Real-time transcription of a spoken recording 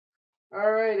All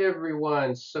right,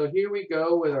 everyone. So here we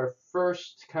go with our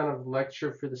first kind of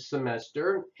lecture for the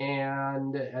semester.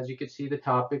 And as you can see, the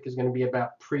topic is going to be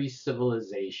about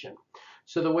pre-civilization.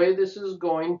 So the way this is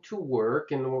going to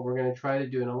work and what we're going to try to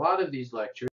do in a lot of these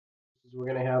lectures is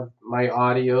we're going to have my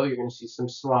audio. You're going to see some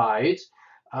slides.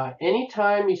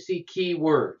 Anytime you see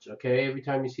keywords, okay, every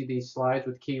time you see these slides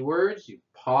with keywords, you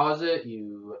pause it,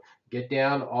 you get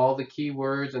down all the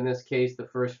keywords. In this case, the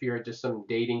first few are just some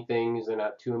dating things. They're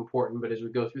not too important, but as we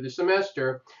go through the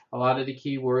semester, a lot of the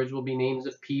keywords will be names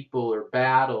of people or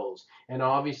battles. And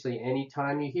obviously,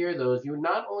 anytime you hear those, you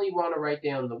not only want to write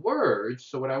down the words,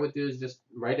 so what I would do is just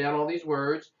write down all these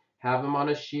words, have them on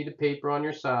a sheet of paper on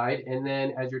your side, and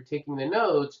then as you're taking the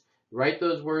notes, write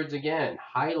those words again,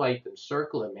 highlight them,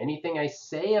 circle them. Anything I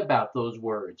say about those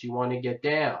words you want to get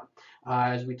down.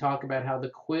 As we talk about how the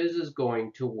quiz is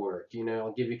going to work,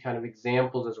 I'll give you kind of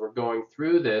examples as we're going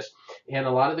through this. And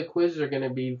a lot of the quizzes are going to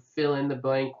be fill in the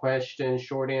blank questions,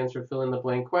 short answer, fill in the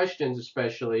blank questions,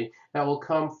 especially that will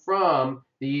come from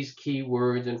these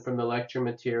keywords and from the lecture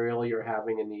material you're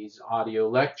having in these audio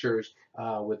lectures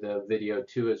with a video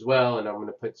too as well. And I'm going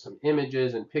to put some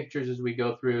images and pictures as we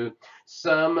go through.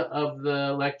 Some of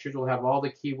the lectures will have all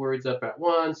the keywords up at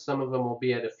once. Some of them will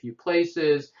be at a few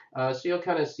places. So you'll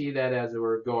kind of see that as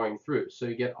we're going through. So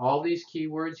you get all these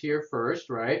keywords here first,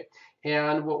 right?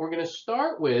 And what we're going to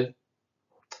start with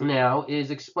now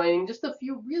is explaining just a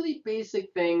few really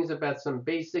basic things about some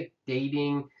basic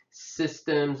dating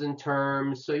systems and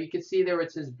terms. So you can see there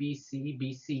it says BC,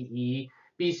 BCE.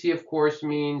 BC, of course,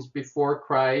 means before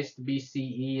Christ.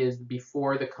 BCE is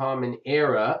before the Common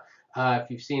Era. If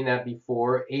you've seen that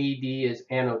before, AD is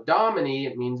Anno Domini.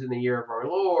 It means in the year of our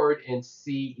Lord, and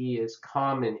CE is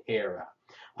Common Era.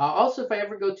 Also, if I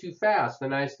ever go too fast, the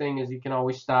nice thing is you can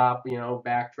always stop,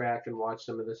 backtrack and watch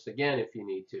some of this again if you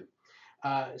need to.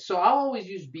 So I'll always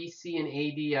use BC and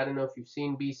AD. I don't know if you've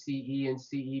seen BCE and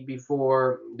CE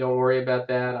before. Don't worry about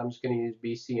that. I'm just going to use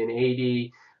BC and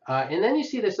AD. And then you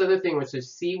see this other thing which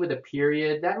says C with a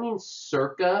period. That means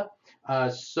circa.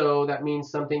 So that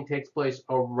means something takes place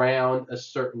around a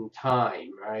certain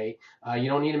time, right? You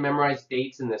don't need to memorize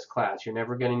dates in this class. You're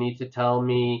never going to need to tell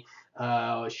me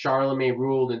Charlemagne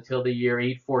ruled until the year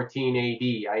 814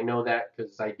 AD. I know that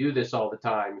because I do this all the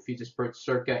time. If you just put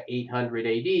circa 800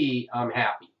 AD, I'm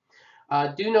happy.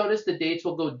 Do notice the dates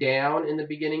will go down in the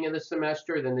beginning of the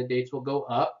semester, then the dates will go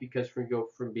up because we go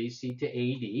from BC to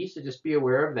AD, so just be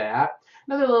aware of that.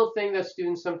 Another little thing that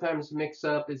students sometimes mix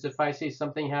up is if I say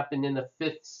something happened in the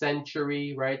 5th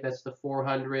century, right, that's the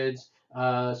 400s.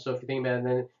 So if you think about it,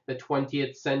 then the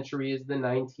 20th century is the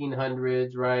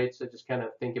 1900s, right? So just kind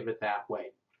of think of it that way.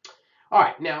 All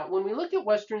right, now when we look at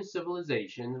Western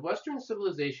civilization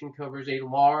covers a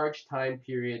large time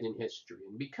period in history.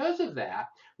 And because of that,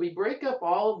 we break up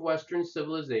all of Western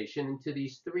civilization into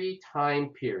these three time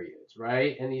periods,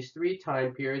 right? And these three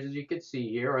time periods, as you can see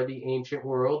here, are the ancient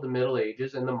world, the Middle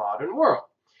Ages, and the modern world.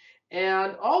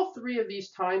 And all three of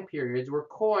these time periods were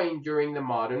coined during the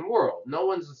modern world. No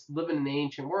one's living in the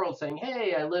ancient world saying,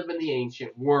 hey, I live in the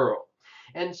ancient world.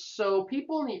 And so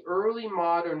people in the early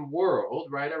modern world,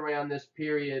 right around this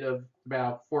period of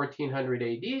about 1400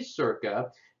 AD circa,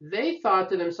 they thought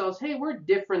to themselves, hey, we're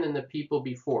different than the people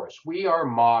before us. We are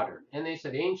modern. And they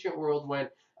said ancient world went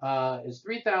is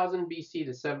 3000 BC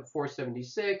to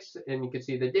 476, and you can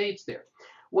see the dates there.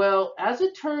 Well, as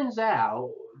it turns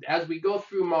out, as we go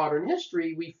through modern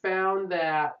history, we found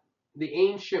that the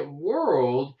ancient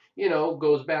world,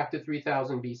 goes back to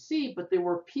 3000 BC, but there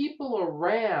were people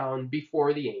around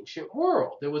before the ancient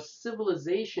world. There was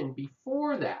civilization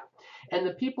before that. And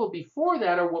the people before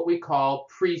that are what we call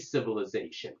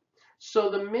pre-civilization.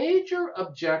 So the major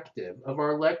objective of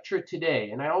our lecture today,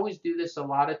 and I always do this a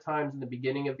lot of times in the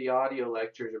beginning of the audio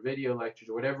lectures or video lectures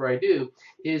or whatever I do,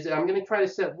 is I'm going to try to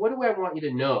set what do I want you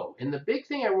to know? And the big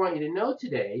thing I want you to know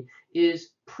today is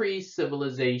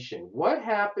pre-civilization. What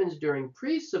happens during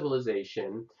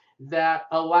pre-civilization that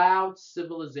allowed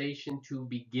civilization to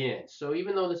begin? So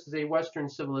even though this is a Western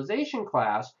civilization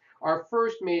class, our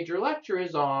first major lecture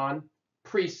is on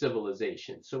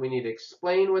pre-civilization. So we need to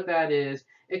explain what that is,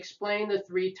 explain the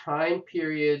three time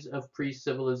periods of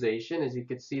pre-civilization, as you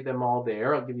can see them all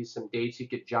there. I'll give you some dates you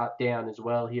could jot down as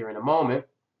well here in a moment.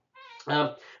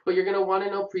 But you're going to want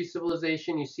to know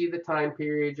pre-civilization. You see the time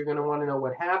period. You're going to want to know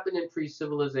what happened in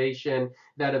pre-civilization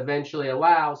that eventually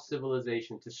allows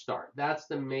civilization to start. That's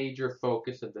the major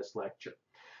focus of this lecture.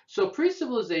 So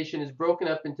pre-civilization is broken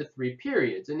up into three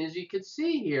periods. And as you can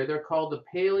see here, they're called the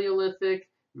Paleolithic,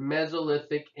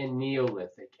 Mesolithic, and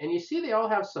Neolithic. And you see they all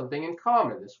have something in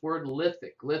common, this word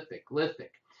lithic, lithic,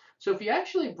 lithic. So if you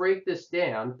actually break this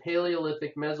down,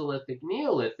 Paleolithic, Mesolithic,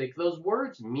 Neolithic, those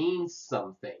words mean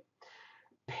something.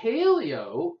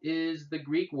 Paleo is the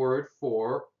Greek word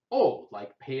for old,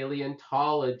 like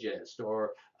paleontologist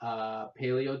or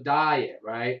paleo diet,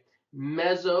 right?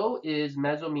 Meso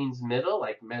means middle,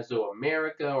 like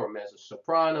Mesoamerica or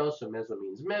mezzo-soprano, so meso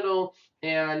means middle,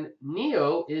 and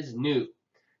neo is new.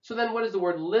 So then what does the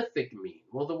word lithic mean?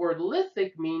 Well, the word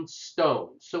lithic means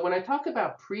stone. So when I talk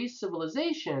about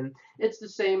pre-civilization, it's the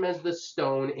same as the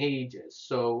Stone Ages.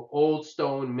 So old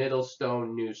stone, middle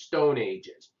stone, new stone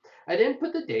ages. I didn't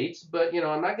put the dates, but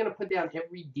I'm not going to put down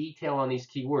every detail on these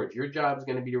keywords. Your job is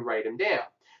going to be to write them down.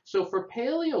 So for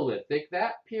Paleolithic,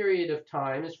 that period of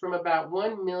time is from about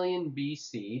 1 million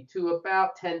BC to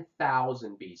about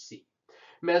 10,000 BC.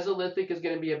 Mesolithic is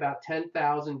going to be about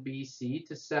 10,000 BC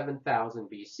to 7,000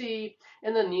 BC,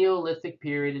 and the Neolithic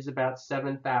period is about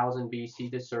 7,000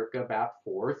 BC to circa about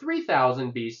 4 or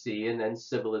 3,000 BC, and then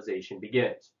civilization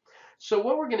begins. So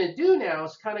what we're going to do now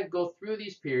is kind of go through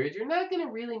these periods. You're not going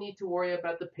to really need to worry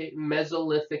about the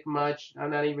Mesolithic much. I'm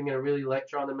not even going to really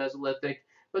lecture on the Mesolithic,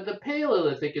 but the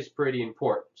Paleolithic is pretty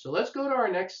important. So let's go to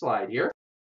our next slide here.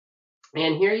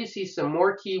 And here you see some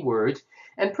more keywords,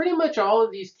 and pretty much all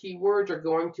of these keywords are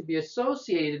going to be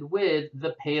associated with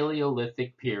the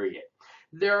Paleolithic period.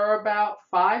 There are about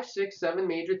 5, 6, 7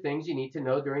 major things you need to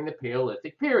know during the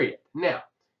Paleolithic period. Now,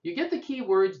 you get the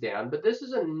keywords down, but this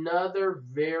is another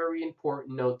very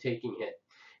important note-taking hint.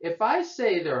 If I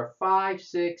say there are 5,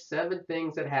 6, 7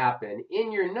 things that happen,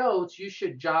 in your notes, you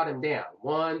should jot them down.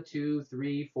 1, 2,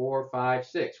 3, 4, 5,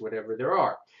 6, whatever there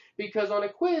are. Because on a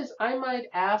quiz, I might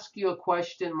ask you a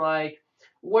question like,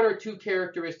 what are 2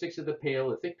 characteristics of the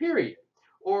Paleolithic period?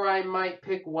 Or I might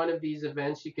pick one of these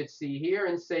events you could see here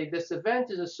and say this event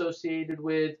is associated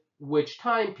with which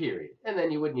time period? And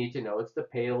then you would need to know it's the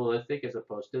Paleolithic as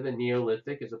opposed to the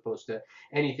Neolithic as opposed to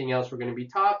anything else we're going to be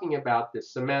talking about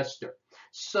this semester.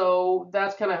 So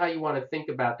that's kind of how you want to think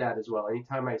about that as well,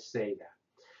 anytime I say that.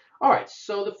 All right,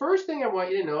 so the first thing I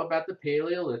want you to know about the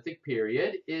Paleolithic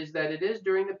period is that it is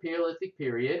during the Paleolithic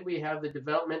period we have the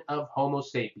development of Homo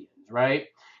sapiens, right?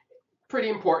 Pretty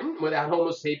important. Without Homo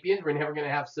sapiens, we're never going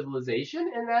to have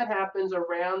civilization, and that happens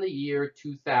around the year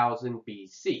 2000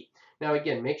 BC. Now,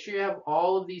 again, make sure you have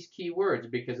all of these keywords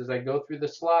because as I go through the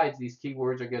slides, these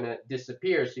keywords are going to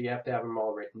disappear, so you have to have them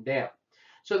all written down.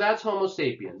 So that's Homo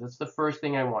sapiens. That's the first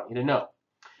thing I want you to know.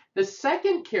 The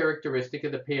second characteristic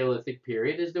of the Paleolithic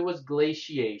period is there was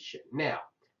glaciation. Now,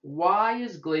 why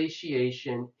is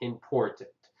glaciation important?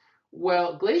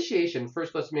 Well, glaciation,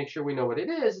 first let's make sure we know what it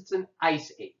is. It's an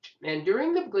ice age. And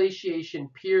during the glaciation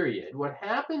period, what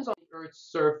happens on the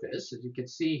Earth's surface, as you can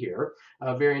see here,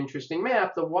 a very interesting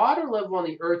map, the water level on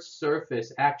the Earth's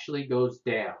surface actually goes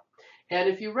down. And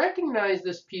if you recognize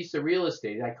this piece of real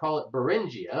estate, I call it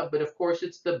Beringia, but of course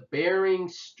it's the Bering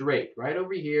Strait. Right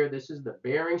over here, this is the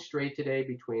Bering Strait today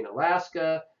between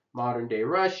Alaska, modern-day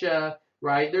Russia,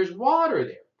 right? There's water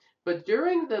there. But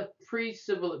during the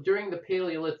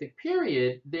Paleolithic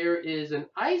period, there is an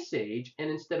ice age, and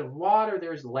instead of water,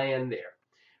 there's land there.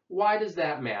 Why does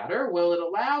that matter? Well, it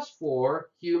allows for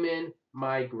human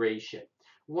migration.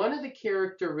 One of the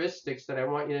characteristics that I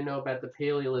want you to know about the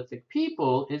Paleolithic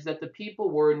people is that the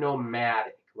people were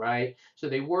nomadic, right? So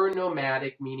they were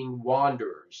nomadic, meaning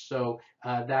wanderers. So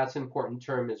that's an important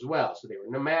term as well. So they were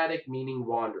nomadic, meaning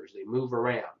wanderers. They move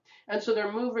around. And so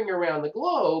they're moving around the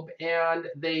globe, and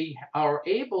they are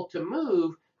able to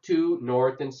move to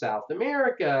North and South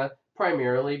America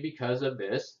primarily because of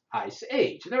this ice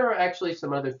age. There are actually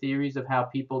some other theories of how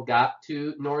people got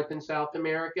to North and South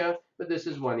America, but this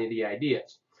is one of the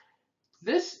ideas.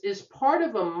 This is part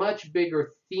of a much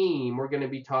bigger theme we're going to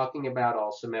be talking about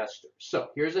all semester. So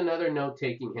here's another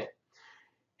note-taking hint.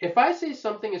 If I say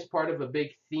something is part of a big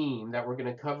theme that we're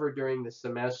going to cover during the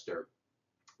semester,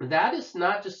 that is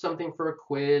not just something for a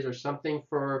quiz or something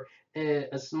for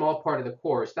a small part of the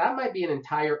course. That might be an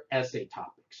entire essay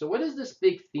topic. So what is this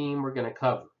big theme we're going to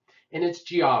cover? And it's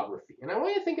geography. And I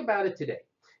want you to think about it today.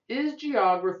 Is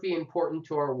geography important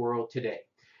to our world today?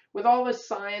 With all the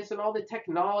science and all the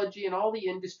technology and all the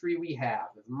industry we have,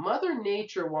 if Mother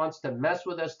Nature wants to mess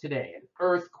with us today, an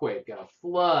earthquake, a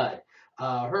flood,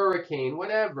 a hurricane,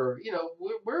 whatever,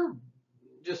 we're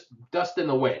just dust in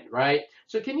the wind, right?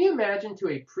 So can you imagine to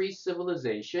a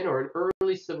pre-civilization or an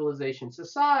early civilization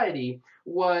society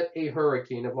what a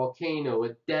hurricane, a volcano,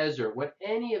 a desert, what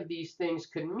any of these things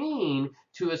could mean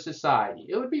to a society?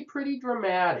 It would be pretty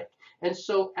dramatic. And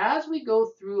so as we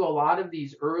go through a lot of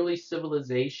these early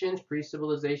civilizations,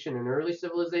 pre-civilization and early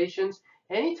civilizations,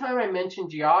 anytime I mention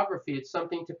geography, it's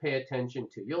something to pay attention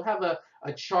to. You'll have a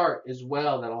chart as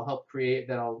well that I'll help create,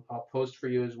 that I'll post for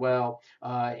you as well,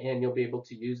 and you'll be able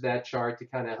to use that chart to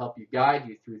kind of help you guide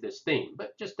you through this theme.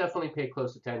 But just definitely pay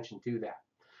close attention to that.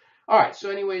 All right, so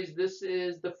anyways, this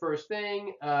is the first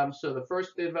thing. So the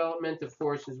first development, of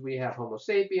course, is we have Homo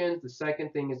sapiens. The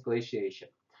second thing is glaciation.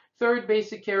 Third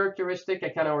basic characteristic I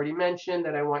kind of already mentioned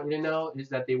that I want you to know is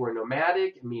that they were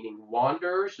nomadic, meaning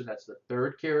wanderers. So that's the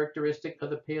third characteristic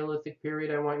of the Paleolithic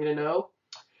period I want you to know.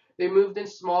 They moved in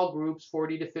small groups,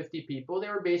 40 to 50 people. They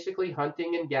were basically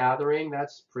hunting and gathering.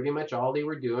 That's pretty much all they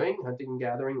were doing, hunting and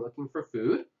gathering, looking for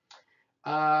food.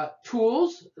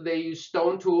 Tools, they use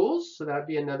stone tools, so that'd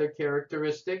be another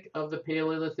characteristic of the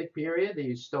Paleolithic period. They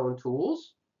use stone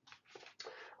tools.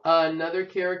 Another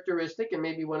characteristic, and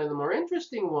maybe one of the more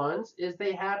interesting ones, is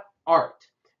they had art.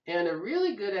 And a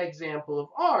really good example of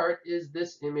art is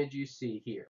this image you see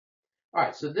here. All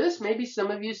right, so this, maybe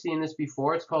some of you have seen this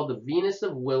before. It's called the Venus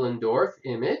of Willendorf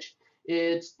image.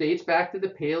 It dates back to the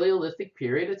Paleolithic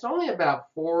period. It's only about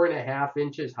 4.5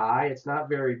 inches high. It's not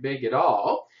very big at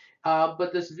all.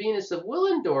 But this Venus of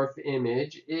Willendorf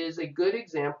image is a good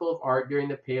example of art during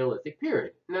the Paleolithic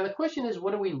period. Now the question is,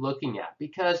 what are we looking at?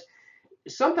 Because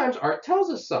sometimes art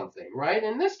tells us something, right?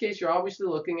 In this case, you're obviously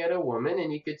looking at a woman,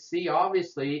 and you could see,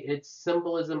 obviously, it's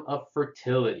symbolism of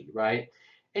fertility, right?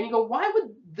 And you go, why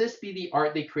would this be the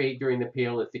art they create during the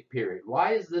Paleolithic period?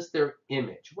 Why is this their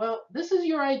image? Well, this is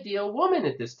your ideal woman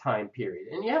at this time period.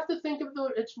 And you have to think of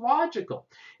it's logical.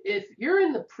 If you're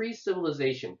in the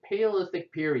pre-civilization,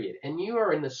 Paleolithic period, and you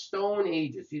are in the Stone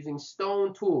Ages using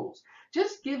stone tools,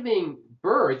 just giving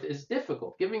birth is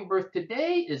difficult. Giving birth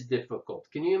today is difficult.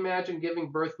 Can you imagine giving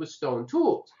birth with stone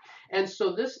tools? And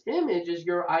so this image is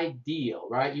your ideal,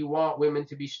 right? You want women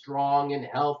to be strong and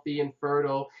healthy and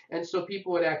fertile. And so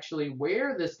people would actually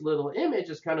wear this little image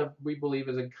as kind of, we believe,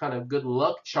 as a kind of good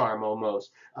luck charm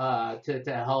almost, to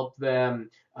help them,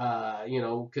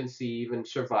 conceive and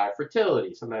survive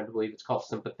fertility. Sometimes I believe it's called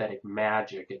sympathetic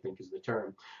magic, I think is the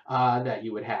term that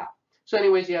you would have. So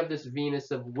anyways, you have this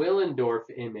Venus of Willendorf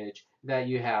image that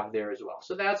you have there as well.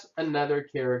 So that's another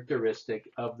characteristic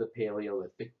of the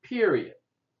Paleolithic period.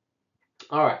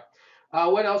 All right.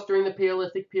 What else during the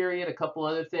Paleolithic period? A couple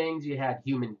other things. You had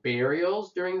human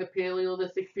burials during the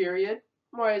Paleolithic period.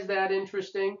 Why is that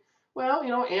interesting? Well,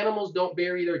 animals don't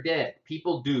bury their dead.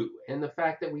 People do. And the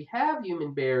fact that we have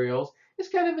human burials is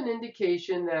kind of an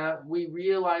indication that we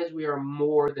realize we are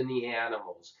more than the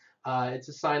animals. It's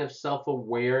a sign of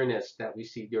self-awareness that we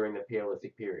see during the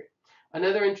Paleolithic period.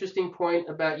 Another interesting point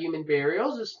about human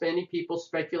burials is many people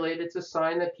speculate it's a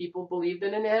sign that people believed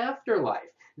in an afterlife.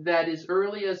 That as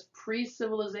early as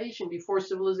pre-civilization, before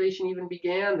civilization even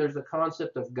began, there's a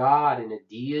concept of God and a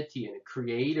deity and a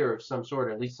creator of some sort,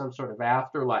 or at least some sort of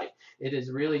afterlife. It is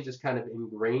really just kind of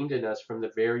ingrained in us from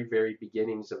the very, very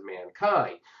beginnings of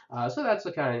mankind. So that's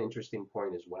a kind of interesting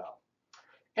point as well.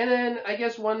 And then I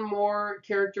guess one more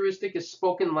characteristic is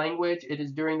spoken language. It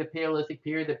is during the Paleolithic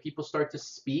period that people start to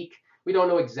speak. We don't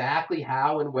know exactly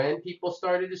how and when people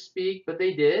started to speak, but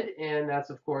they did. And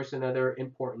that's, of course, another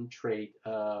important trait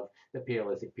of the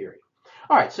Paleolithic period.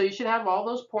 All right, so you should have all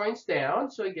those points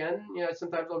down. So again,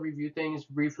 sometimes I'll review things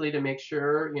briefly to make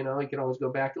sure, you can always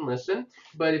go back and listen.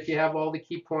 But if you have all the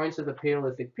key points of the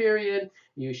Paleolithic period,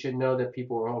 you should know that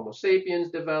people were Homo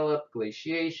sapiens developed,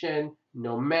 glaciation,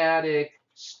 nomadic,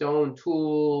 stone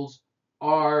tools,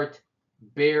 art,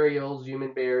 burials,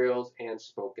 human burials, and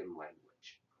spoken language.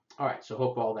 All right, so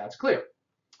hope all that's clear.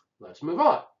 Let's move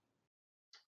on.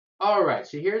 All right,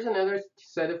 so here's another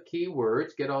set of key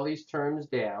words. Get all these terms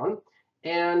down.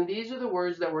 And these are the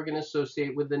words that we're going to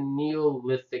associate with the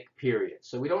Neolithic period.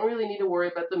 So we don't really need to worry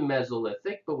about the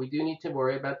Mesolithic, but we do need to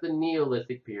worry about the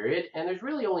Neolithic period. And there's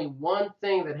really only one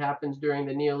thing that happens during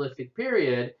the Neolithic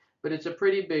period, but it's a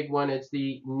pretty big one. It's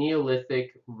the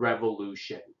Neolithic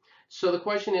Revolution. So the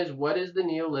question is, what is the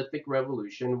Neolithic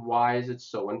Revolution? Why is it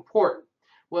so important?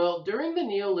 Well, during the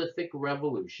Neolithic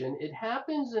Revolution, it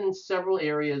happens in several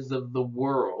areas of the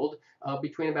world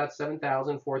between about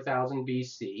 7,000 and 4,000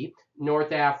 BC,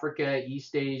 North Africa,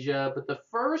 East Asia, but the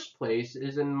first place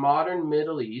is in modern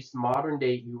Middle East,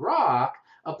 modern-day Iraq,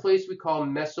 a place we call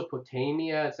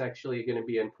Mesopotamia. It's actually going to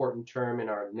be an important term in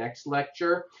our next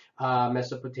lecture.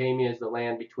 Mesopotamia is the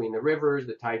land between the rivers,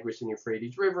 the Tigris and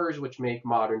Euphrates rivers, which make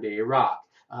modern-day Iraq.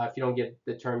 If you don't get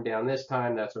the term down this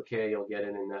time, that's okay. You'll get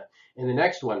it in the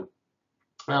next one.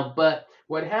 But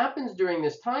what happens during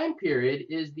this time period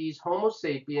is these Homo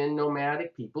sapien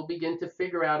nomadic people begin to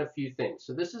figure out a few things.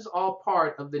 So this is all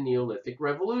part of the Neolithic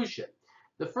Revolution.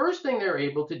 The first thing they're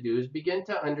able to do is begin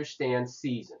to understand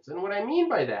seasons. And what I mean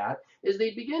by that is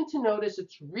they begin to notice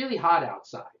it's really hot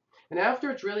outside. And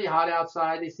after it's really hot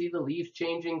outside, they see the leaves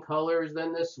changing colors,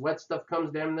 then this wet stuff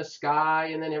comes down in the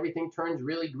sky, and then everything turns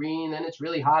really green, then it's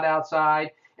really hot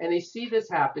outside. And they see this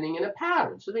happening in a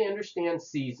pattern, so they understand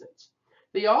seasons.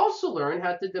 They also learn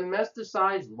how to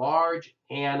domesticize large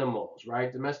animals,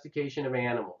 right? Domestication of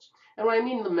animals. And when I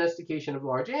mean domestication of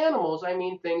large animals, I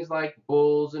mean things like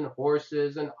bulls and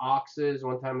horses and oxes.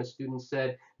 One time a student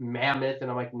said mammoth, and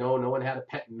I'm like, no, no one had a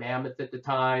pet mammoth at the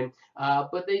time.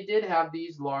 But they did have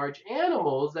these large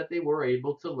animals that they were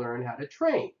able to learn how to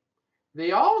train.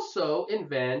 They also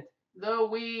invent the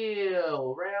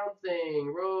wheel, round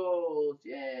thing, rolls,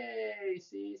 yay,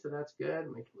 see, so that's good,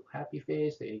 make a little happy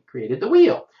face, they created the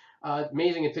wheel.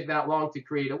 Amazing it took that long to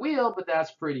create a wheel, but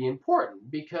that's pretty important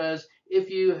because if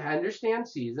you understand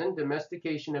season,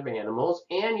 domestication of animals,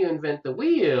 and you invent the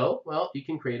wheel, well, you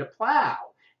can create a plow.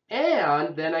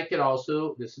 And then I could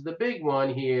also, this is the big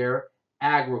one here,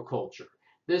 agriculture.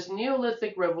 This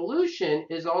Neolithic revolution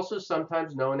is also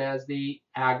sometimes known as the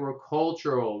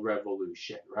agricultural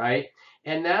revolution, right?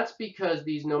 And that's because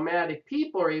these nomadic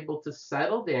people are able to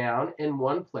settle down in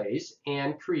one place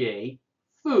and create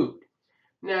food.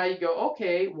 Now you go,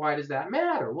 okay, why does that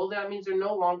matter? Well, that means they're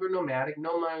no longer nomadic,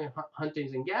 no longer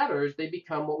hunters and gatherers. They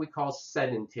become what we call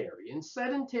sedentary. And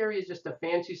sedentary is just a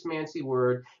fancy smancy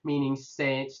word meaning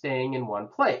staying in one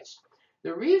place.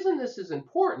 The reason this is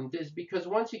important is because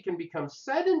once you can become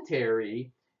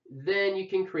sedentary, then you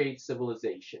can create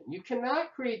civilization. You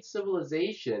cannot create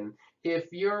civilization if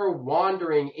you're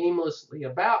wandering aimlessly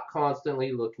about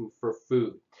constantly looking for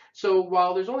food. So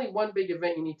while there's only one big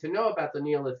event you need to know about the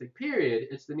Neolithic period,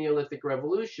 it's the Neolithic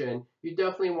Revolution, you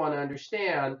definitely want to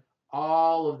understand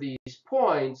all of these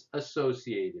points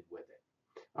associated with it.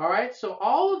 All right, so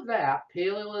all of that,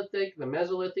 Paleolithic, the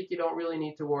Mesolithic, you don't really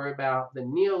need to worry about. The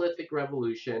Neolithic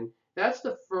Revolution, that's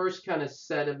the first kind of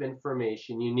set of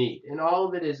information you need. And all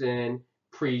of it is in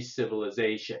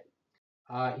pre-civilization.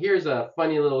 Here's a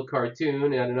funny little cartoon.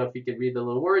 I don't know if you could read the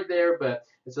little word there, but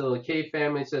it's a little cave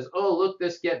family. It says, oh, look,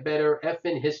 this get better. F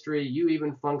in history. You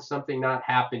even flunked something not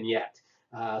happened yet.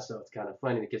 So it's kind of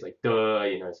funny. The kid's like, duh,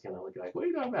 you know, it's kind of like, what are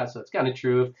you talking about? So it's kind of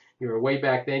true. If you were way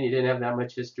back then, you didn't have that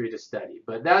much history to study.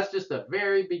 But that's just the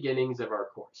very beginnings of our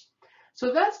course.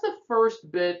 So that's the first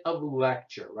bit of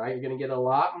lecture, right? You're going to get a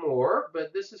lot more,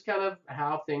 but this is kind of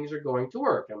how things are going to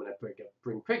work. I'm going to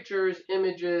bring pictures,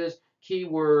 images,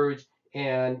 keywords,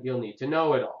 and you'll need to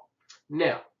know it all.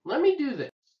 Now, let me do this.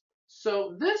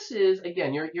 So this is,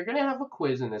 again, you're going to have a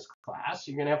quiz in this class.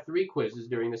 You're going to have 3 quizzes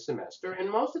during the semester,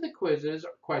 and most of the quizzes,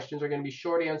 questions are going to be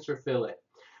short answer fill in.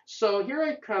 So here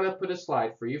I kind of put a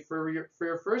slide for you. For your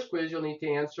first quiz, you'll need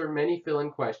to answer many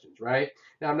fill-in questions, right?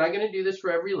 Now, I'm not going to do this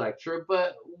for every lecture,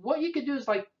 but what you could do is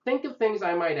like think of things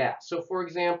I might ask. So for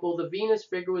example, the Venus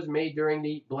figure was made during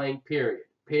the blank period,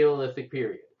 Paleolithic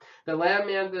period. The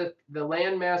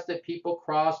landmass that people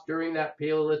crossed during that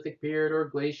Paleolithic period or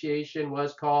glaciation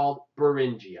was called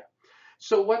Beringia.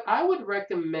 So what I would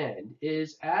recommend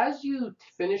is as you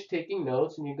finish taking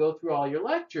notes and you go through all your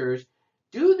lectures,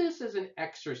 do this as an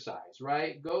exercise,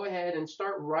 right? Go ahead and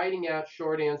start writing out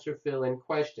short answer fill-in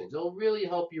questions. It'll really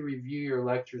help you review your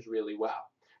lectures really well.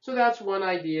 So that's one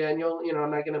idea, and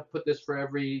I'm not going to put this for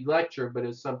every lecture, but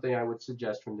it's something I would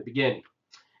suggest from the beginning.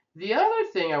 The other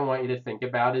thing I want you to think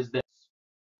about is this.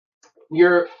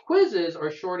 Your quizzes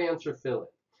are short answer fill-in.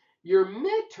 Your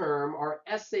midterm are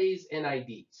essays and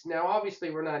IDs. Now,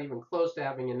 obviously, we're not even close to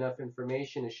having enough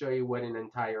information to show you what an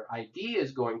entire ID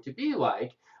is going to be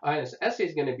like, an essay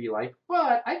is going to be like,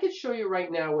 but I could show you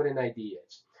right now what an ID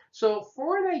is. So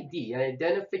for an ID, an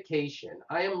identification,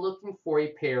 I am looking for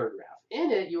a paragraph.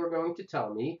 In it, you are going to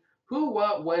tell me who,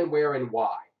 what, when, where, and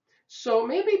why. So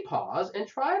maybe pause and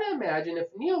try to imagine if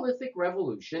Neolithic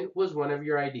Revolution was one of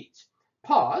your IDs.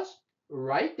 Pause,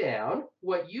 write down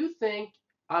what you think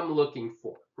I'm looking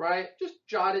for, right? Just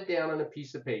jot it down on a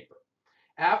piece of paper.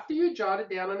 After you jot it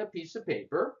down on a piece of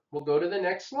paper, we'll go to the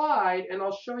next slide and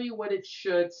I'll show you what it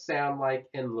should sound like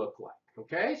and look like.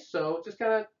 Okay, so just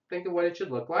kind of think of what it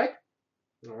should look like.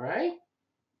 All right,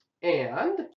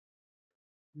 and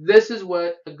this is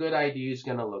what a good ID is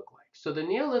going to look like. So the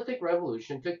Neolithic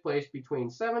Revolution took place between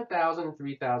 7000 and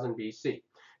 3000 BC.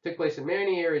 Took place in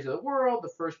many areas of the world.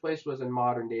 The first place was in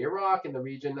modern-day Iraq, in the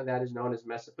region that is known as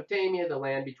Mesopotamia, the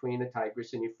land between the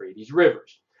Tigris and Euphrates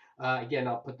rivers. Again,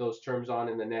 I'll put those terms on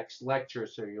in the next lecture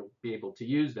so you'll be able to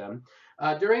use them.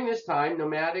 During this time,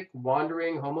 nomadic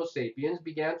wandering Homo sapiens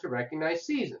began to recognize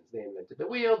seasons. They invented the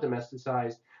wheel,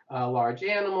 domesticized large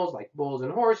animals like bulls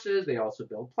and horses. They also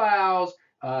built plows.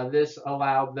 This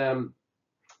allowed them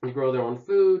to grow their own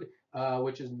food,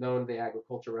 which is known as the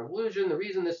agricultural revolution. The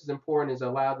reason this is important is it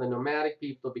allowed the nomadic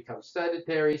people to become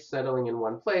sedentary, settling in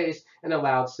one place, and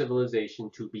allowed civilization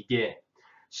to begin.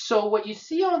 So what you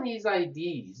see on these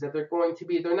IDs that they're going to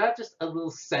be, they're not just a little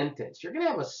sentence. You're going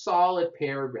to have a solid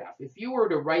paragraph. If you were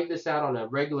to write this out on a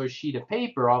regular sheet of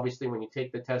paper, obviously when you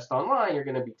take the test online, you're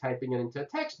going to be typing it into a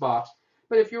text box.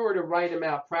 But if you were to write them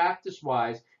out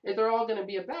practice-wise, they're all going to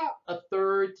be about a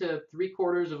third to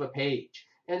three-quarters of a page.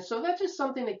 And so that's just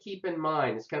something to keep in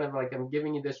mind. It's kind of like I'm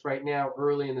giving you this right now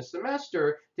early in the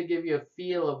semester to give you a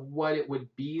feel of what it would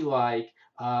be like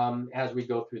as we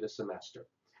go through the semester.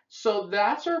 So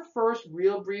that's our first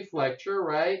real brief lecture,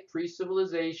 right?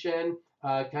 Pre-civilization,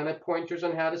 kind of pointers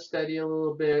on how to study a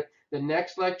little bit. The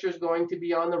next lecture is going to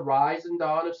be on the rise and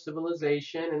dawn of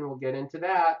civilization, and we'll get into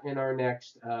that in our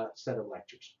next set of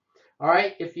lectures. All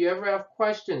right, if you ever have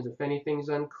questions, if anything's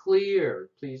unclear,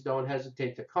 please don't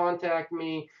hesitate to contact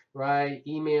me, right?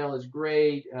 Email is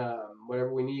great,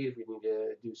 whatever we need. If we need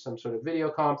to do some sort of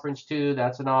video conference too,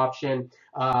 that's an option.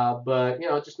 But,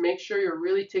 just make sure you're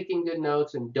really taking good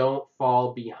notes and don't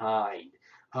fall behind.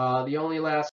 All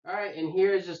right, and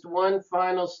here's just one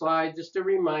final slide, just a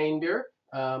reminder.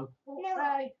 Bye.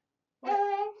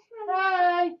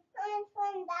 Bye.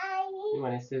 You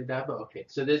want to say that? Okay,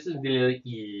 so this is the little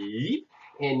Eve,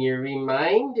 and your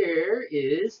reminder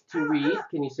is to read.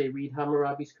 Can you say read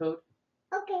Hammurabi's code?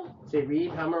 Okay. Say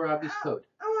read Hammurabi's code.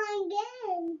 I want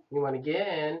again. You want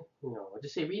again? No,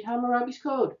 just say read Hammurabi's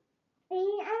code.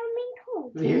 Read Hammurabi's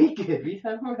code. Very good. Read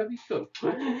Hammurabi's code.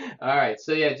 All right,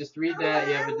 so yeah, just read that.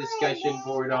 You have a discussion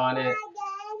board on it.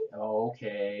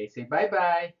 Okay. Say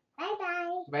bye-bye.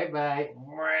 Bye-bye. Bye-bye.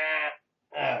 All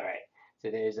right. So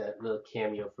there's a little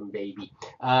cameo from Baby.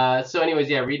 So anyways,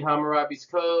 yeah, read Hammurabi's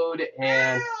code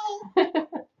and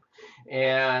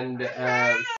and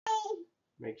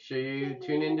make sure you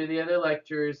tune into the other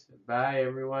lectures. Bye,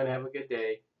 everyone. Have a good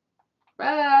day.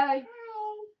 Bye.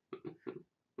 Bye.